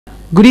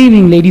Good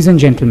evening, ladies and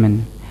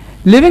gentlemen.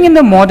 Living in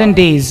the modern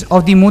days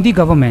of the Modi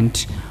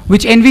government,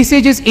 which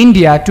envisages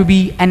India to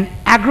be an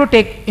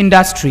agrotech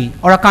industry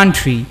or a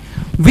country,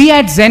 we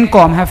at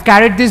ZenCom have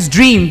carried this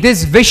dream,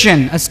 this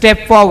vision a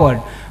step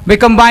forward by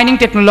combining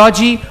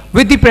technology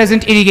with the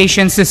present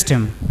irrigation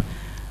system.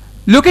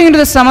 Looking into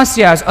the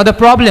samasyas or the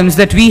problems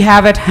that we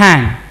have at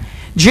hand,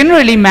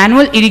 generally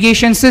manual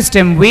irrigation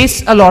system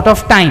wastes a lot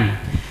of time.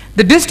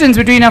 The distance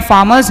between a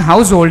farmer's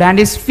household and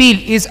his field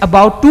is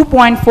about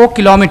 2.4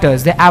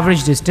 kilometers, the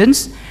average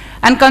distance.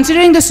 And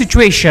considering the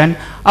situation,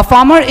 a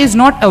farmer is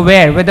not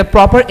aware whether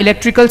proper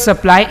electrical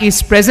supply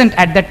is present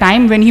at the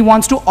time when he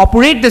wants to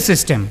operate the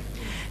system.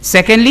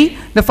 Secondly,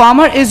 the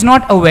farmer is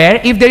not aware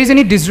if there is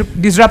any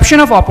disruption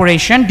of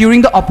operation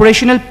during the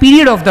operational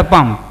period of the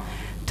pump.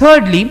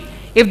 Thirdly,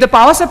 if the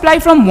power supply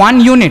from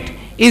one unit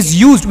is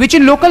used, which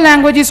in local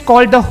language is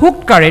called the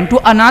hooked current,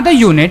 to another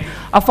unit,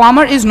 a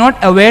farmer is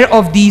not aware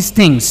of these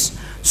things.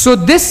 So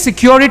this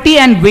security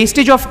and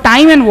wastage of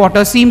time and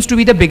water seems to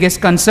be the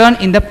biggest concern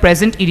in the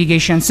present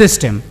irrigation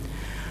system.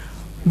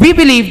 We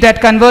believe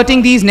that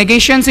converting these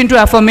negations into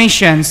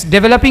affirmations,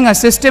 developing a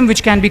system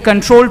which can be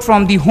controlled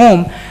from the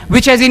home,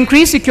 which has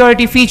increased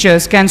security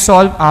features, can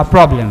solve our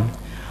problem.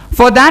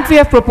 For that, we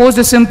have proposed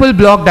a simple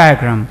block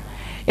diagram.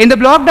 In the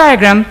block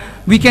diagram,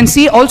 we can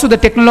see also the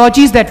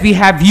technologies that we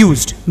have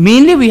used.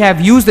 Mainly, we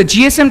have used the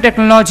GSM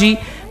technology,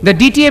 the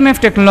DTMF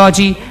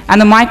technology, and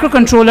the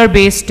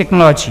microcontroller-based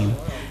technology.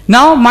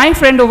 Now, my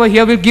friend over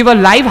here will give a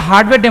live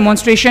hardware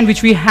demonstration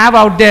which we have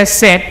out there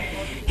set.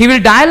 He will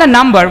dial a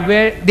number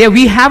where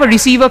we have a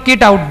receiver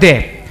kit out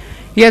there.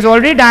 He has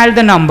already dialed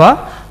the number,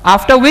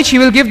 after which he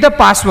will give the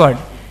password.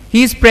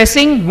 He is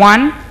pressing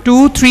 1,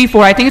 2, 3,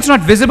 4. I think it's not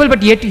visible,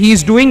 but yet he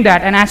is doing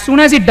that. And as soon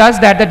as he does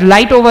that, that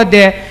light over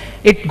there,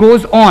 it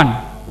goes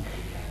on.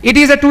 It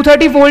is a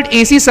 230 volt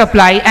AC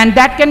supply, and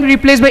that can be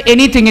replaced by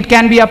anything. It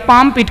can be a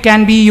pump, it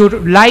can be your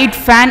light,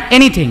 fan,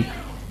 anything.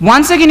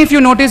 Once again, if you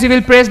notice, he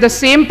will press the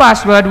same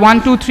password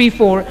 1, 2, 3,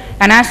 4,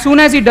 and as soon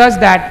as he does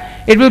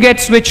that, it will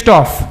get switched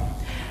off.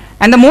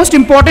 And the most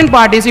important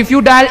part is if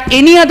you dial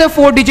any other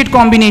 4-digit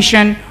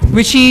combination,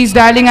 which he is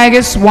dialing, I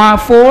guess, 4,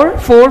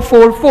 4,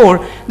 4,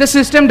 4, the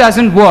system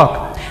doesn't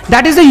work.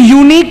 That is the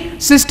unique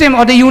system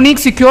or the unique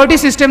security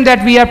system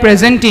that we are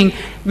presenting,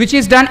 which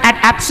is done at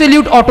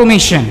absolute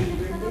automation.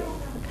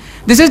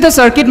 This is the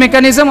circuit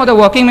mechanism or the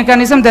working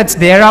mechanism that's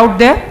there out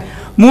there.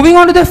 Moving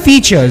on to the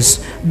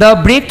features,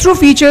 the breakthrough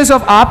features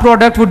of our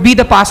product would be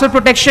the password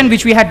protection,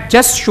 which we had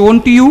just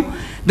shown to you,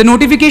 the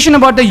notification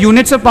about the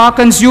units of power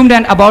consumed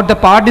and about the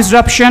power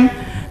disruption,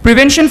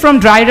 prevention from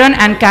dry run,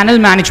 and canal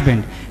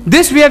management.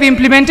 This we have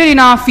implemented in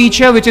our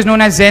feature, which is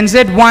known as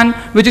ZenZ1,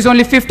 which is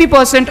only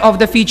 50% of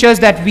the features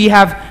that we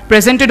have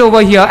presented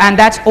over here, and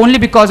that's only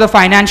because of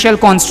financial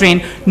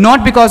constraint,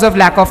 not because of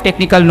lack of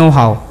technical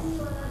know-how.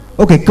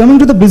 Okay, coming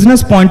to the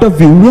business point of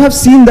view, we have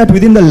seen that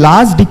within the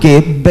last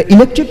decade, the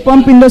electric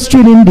pump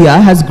industry in India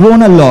has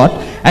grown a lot,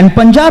 and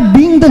Punjab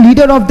being the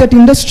leader of that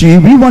industry,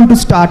 we want to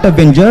start a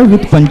venture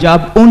with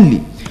Punjab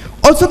only.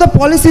 Also, the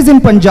policies in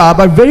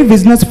Punjab are very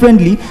business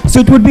friendly,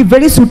 so it would be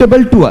very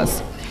suitable to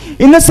us.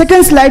 In the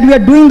second slide, we are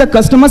doing the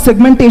customer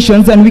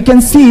segmentations, and we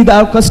can see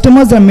that our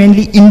customers are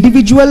mainly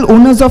individual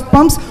owners of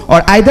pumps,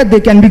 or either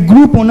they can be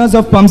group owners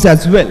of pumps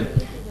as well.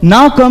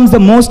 Now comes the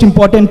most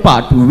important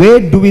part. Where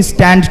do we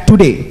stand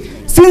today?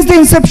 Since the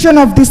inception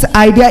of this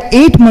idea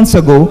 8 months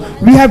ago,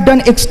 we have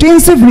done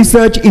extensive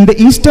research in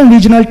the Eastern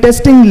Regional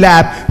Testing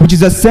Lab, which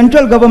is a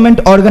central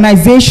government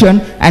organization,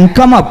 and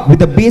come up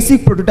with a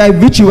basic prototype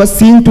which you are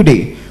seeing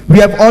today. We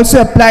have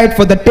also applied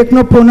for the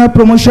Technopreneur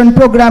Promotion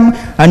Program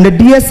under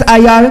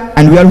DSIR,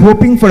 and we are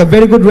hoping for a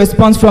very good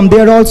response from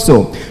there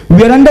also.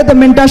 We are under the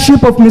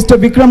mentorship of Mr.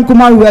 Vikram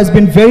Kumar, who has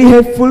been very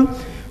helpful.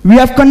 We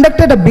have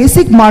conducted a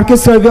basic market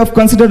survey of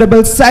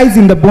considerable size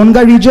in the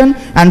Bonga region,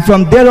 and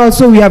from there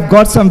also we have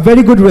got some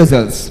very good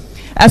results.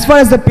 As far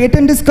as the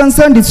patent is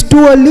concerned, it's too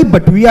early,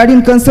 but we are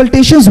in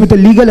consultations with a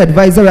legal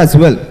advisor as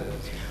well.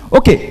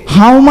 Okay,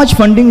 how much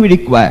funding we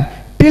require?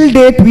 Till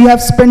date, we have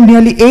spent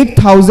nearly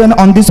 8,000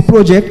 on this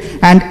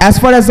project, and as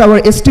far as our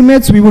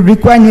estimates, we would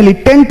require nearly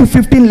 10 to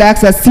 15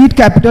 lakhs as seed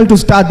capital to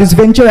start this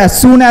venture as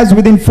soon as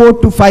within 4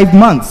 to 5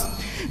 months.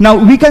 Now,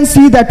 we can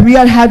see that we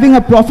are having a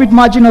profit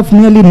margin of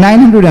nearly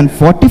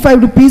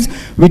 945 rupees,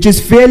 which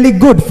is fairly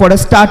good for a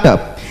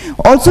startup.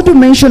 Also to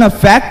mention a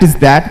fact is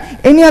that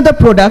any other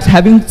products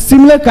having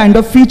similar kind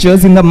of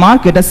features in the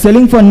market are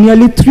selling for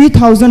nearly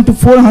 3,000 to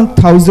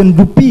 4,000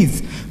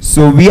 rupees.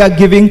 So we are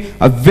giving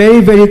a very,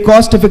 very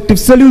cost-effective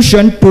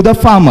solution to the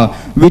farmer,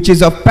 which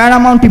is of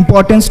paramount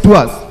importance to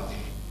us.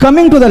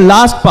 Coming to the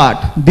last part,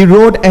 the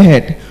road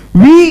ahead.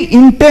 We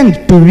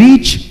intend to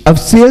reach a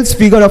sales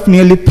figure of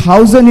nearly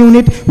 1,000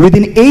 units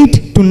within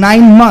 8 to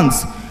 9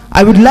 months.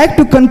 I would like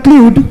to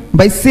conclude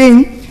by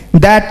saying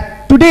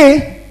that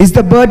today is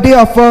the birthday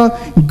of a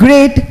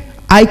great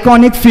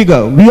iconic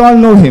figure. We all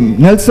know him,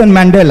 Nelson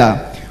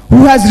Mandela,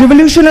 who has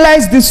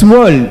revolutionized this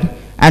world,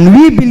 and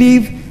we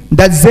believe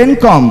that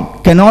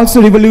ZenCom can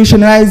also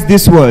revolutionize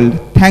this world.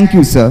 Thank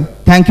you, sir.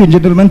 Thank you,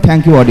 gentlemen.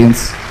 Thank you,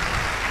 audience.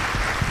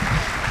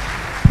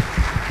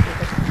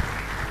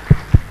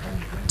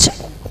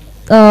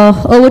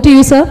 Over to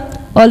you, sir.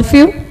 All of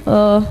you.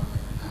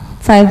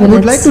 5 minutes. I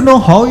would like to know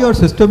how your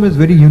system is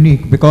very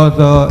unique, because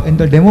in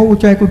the demo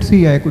which I could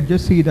see, I could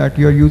just see that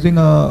you're using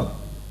a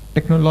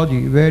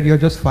technology where you're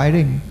just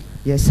firing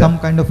some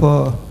kind of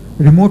a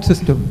remote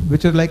system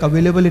which is like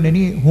available in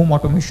any home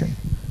automation.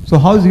 So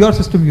how is your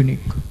system unique?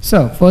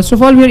 So first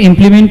of all, we are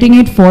implementing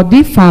it for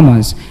the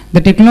farmers.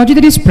 The technology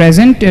that is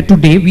present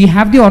today, we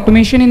have the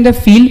automation in the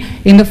field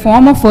in the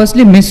form of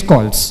firstly missed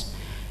calls.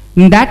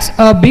 And that's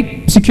a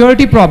big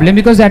security problem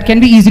because that can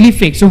be easily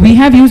fixed. So we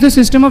have used the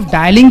system of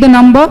dialing the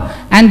number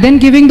and then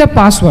giving the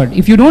password.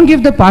 If you don't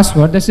give the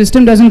password, the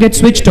system doesn't get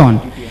switched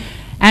on.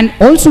 And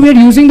also we are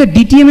using the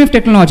DTMF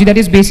technology, that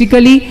is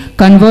basically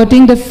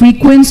converting the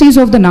frequencies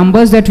of the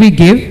numbers that we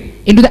give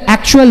into the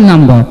actual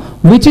number,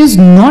 which is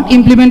not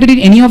implemented in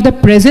any of the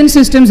present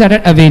systems that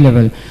are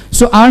available.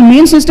 So our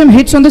main system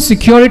hits on the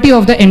security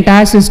of the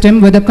entire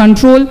system, where the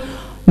control,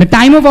 the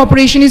time of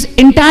operation is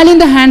entirely in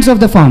the hands of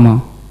the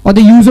farmer or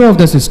the user of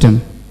the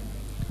system.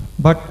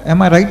 But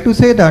am I right to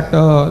say that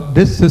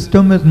this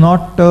system is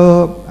not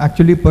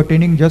actually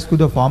pertaining just to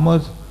the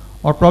farmers,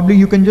 or probably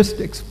you can just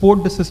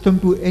export the system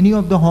to any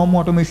of the home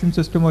automation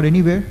system or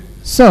anywhere?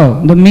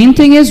 So the main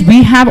thing is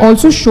we have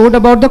also showed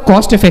about the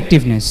cost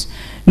effectiveness.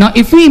 Now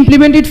if we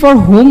implement it for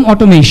home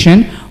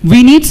automation,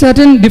 we need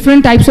certain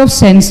different types of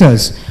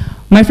sensors.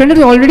 My friend has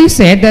already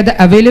said that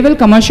the available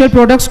commercial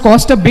products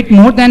cost a bit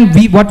more than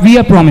what we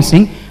are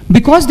promising,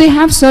 because they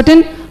have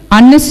certain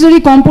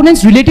unnecessary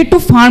components related to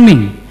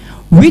farming,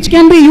 which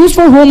can be used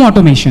for home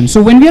automation.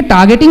 So when we are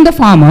targeting the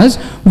farmers,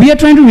 we are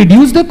trying to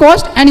reduce the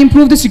cost and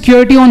improve the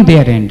security on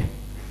their end.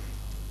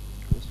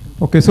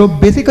 Okay, so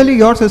basically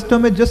your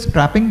system is just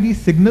trapping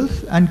these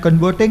signals and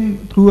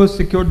converting through a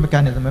secured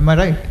mechanism, am I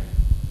right?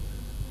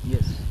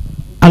 Yes.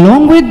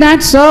 Along with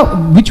that, sir,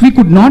 which we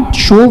could not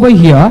show over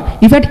here,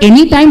 if at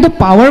any time the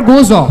power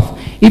goes off,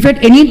 if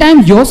at any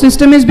time your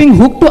system is being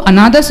hooked to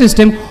another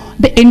system,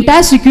 the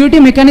entire security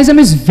mechanism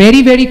is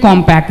very, very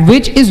compact,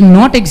 which is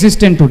not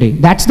existent today.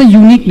 That's the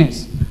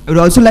uniqueness. I would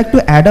also like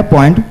to add a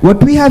point.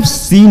 What we have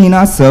seen in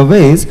our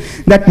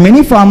surveys, that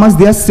many farmers,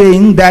 they are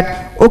saying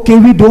that, okay,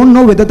 we don't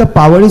know whether the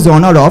power is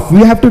on or off.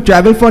 We have to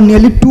travel for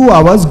nearly 2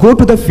 hours, go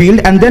to the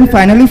field, and then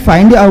finally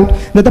find out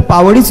that the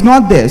power is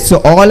not there.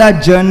 So all our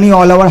journey,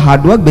 all our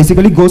hard work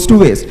basically goes to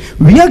waste.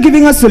 We are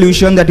giving a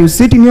solution that you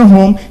sit in your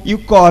home, you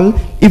call.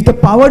 If the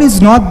power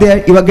is not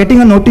there, you are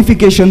getting a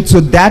notification,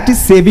 so that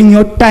is saving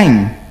your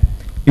time.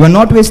 You are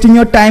not wasting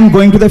your time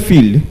going to the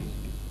field.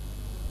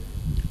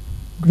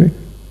 Great.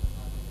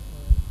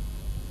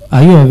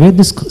 Are you aware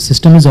this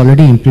system is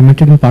already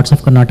implemented in parts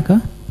of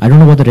Karnataka? I don't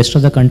know about the rest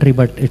of the country,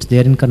 but it's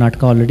there in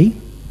Karnataka already.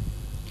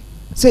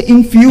 So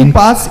in few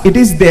parts it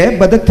is there,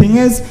 but the thing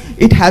is,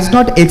 it has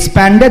not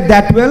expanded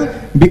that well,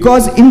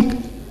 because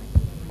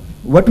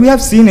what we have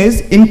seen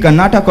is in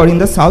Karnataka or in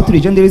the south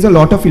region there is a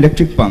lot of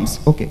electric pumps.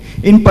 Okay.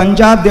 In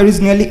Punjab there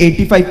is nearly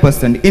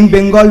 85%. In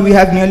Bengal we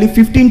have nearly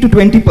 15 to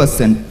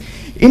 20%.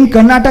 In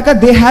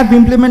Karnataka they have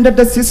implemented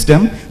the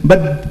system,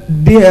 but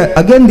they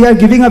are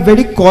giving a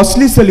very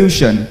costly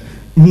solution.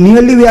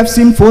 Nearly we have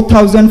seen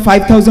 4,000,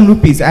 5,000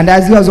 rupees, and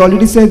as you have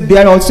already said, they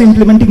are also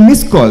implementing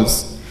missed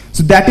calls.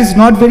 So that is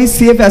not very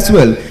safe as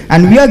well,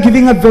 and we are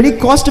giving a very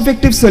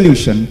cost-effective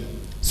solution.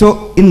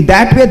 So in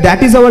that way,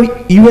 that is our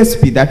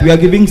USP, that we are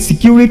giving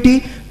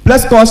security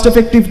plus cost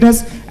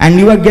effectiveness, and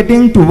you are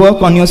getting to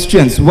work on your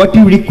strengths, what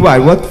you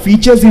require, what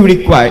features you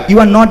require. You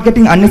are not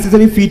getting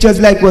unnecessary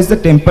features like was the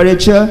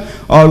temperature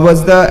or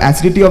was the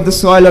acidity of the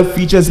soil or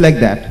features like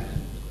that.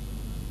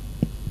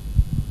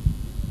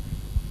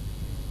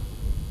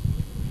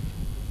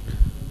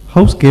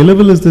 How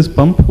scalable is this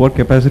pump? What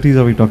capacities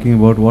are we talking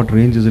about? What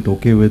range is it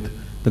okay with?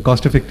 The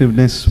cost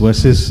effectiveness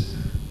versus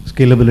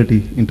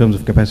scalability in terms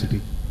of capacity.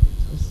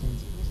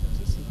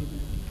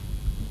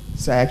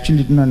 So I actually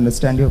didn't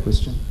understand your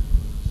question.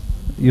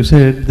 You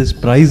said this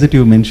price that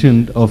you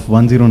mentioned of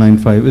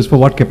 1095 is for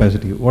what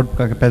capacity? What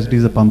capacity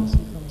is the pump?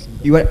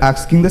 You are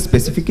asking the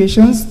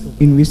specifications,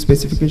 in which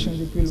specifications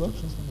it will work?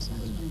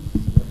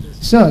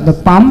 Sir, the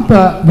pump,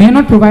 we are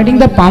not providing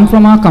the pump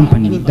from our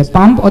company. The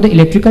pump or the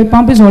electrical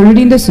pump is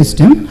already in the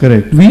system.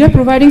 Correct. We are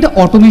providing the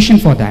automation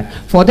for that.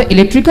 For the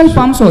electrical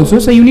pumps also,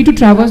 so you need to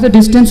traverse the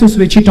distance to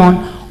switch it on,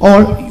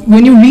 or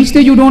when you reach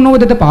there, you don't know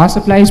whether the power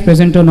supply is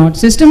present or not.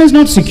 System is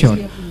not secure.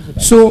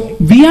 So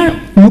we are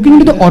looking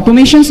into the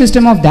automation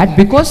system of that,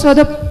 because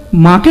the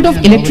market of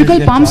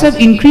electrical pumps have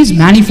increased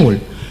manifold.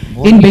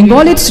 In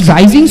Bengal, it's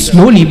rising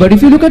slowly, but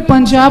if you look at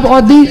Punjab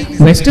or the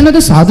western or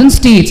the southern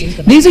states,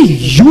 there is a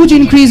huge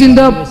increase in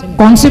the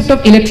concept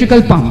of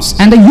electrical pumps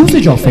and the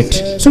usage of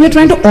it. So we're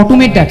trying to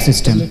automate that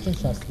system.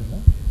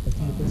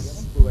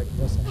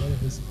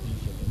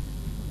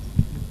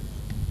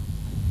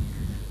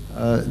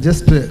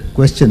 Just a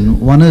question.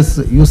 One is,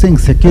 you saying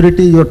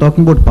security, you're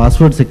talking about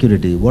password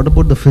security. What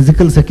about the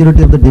physical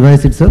security of the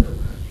device itself?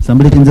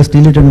 Somebody can just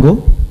steal it and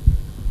go?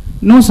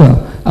 No,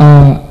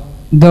 sir.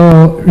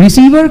 The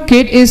receiver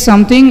kit is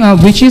something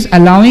which is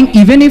allowing,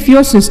 even if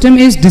your system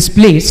is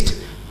displaced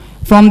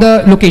from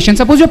the location,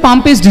 suppose your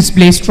pump is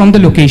displaced from the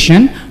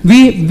location,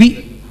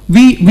 we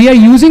we are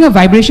using a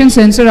vibration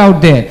sensor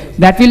out there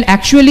that will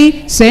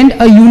actually send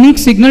a unique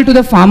signal to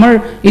the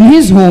farmer in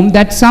his home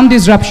that some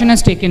disruption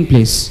has taken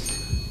place.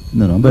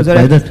 No, but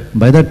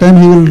by that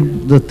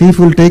time the thief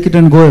will take it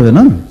and go away,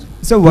 no?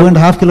 So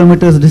 1.5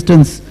 kilometers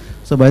distance.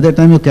 So by the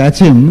time you catch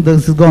him,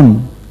 this is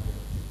gone.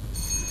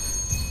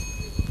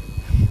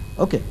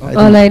 Okay.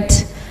 All right.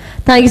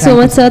 Thank you so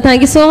much, sir.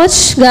 Thank you so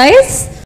much, guys.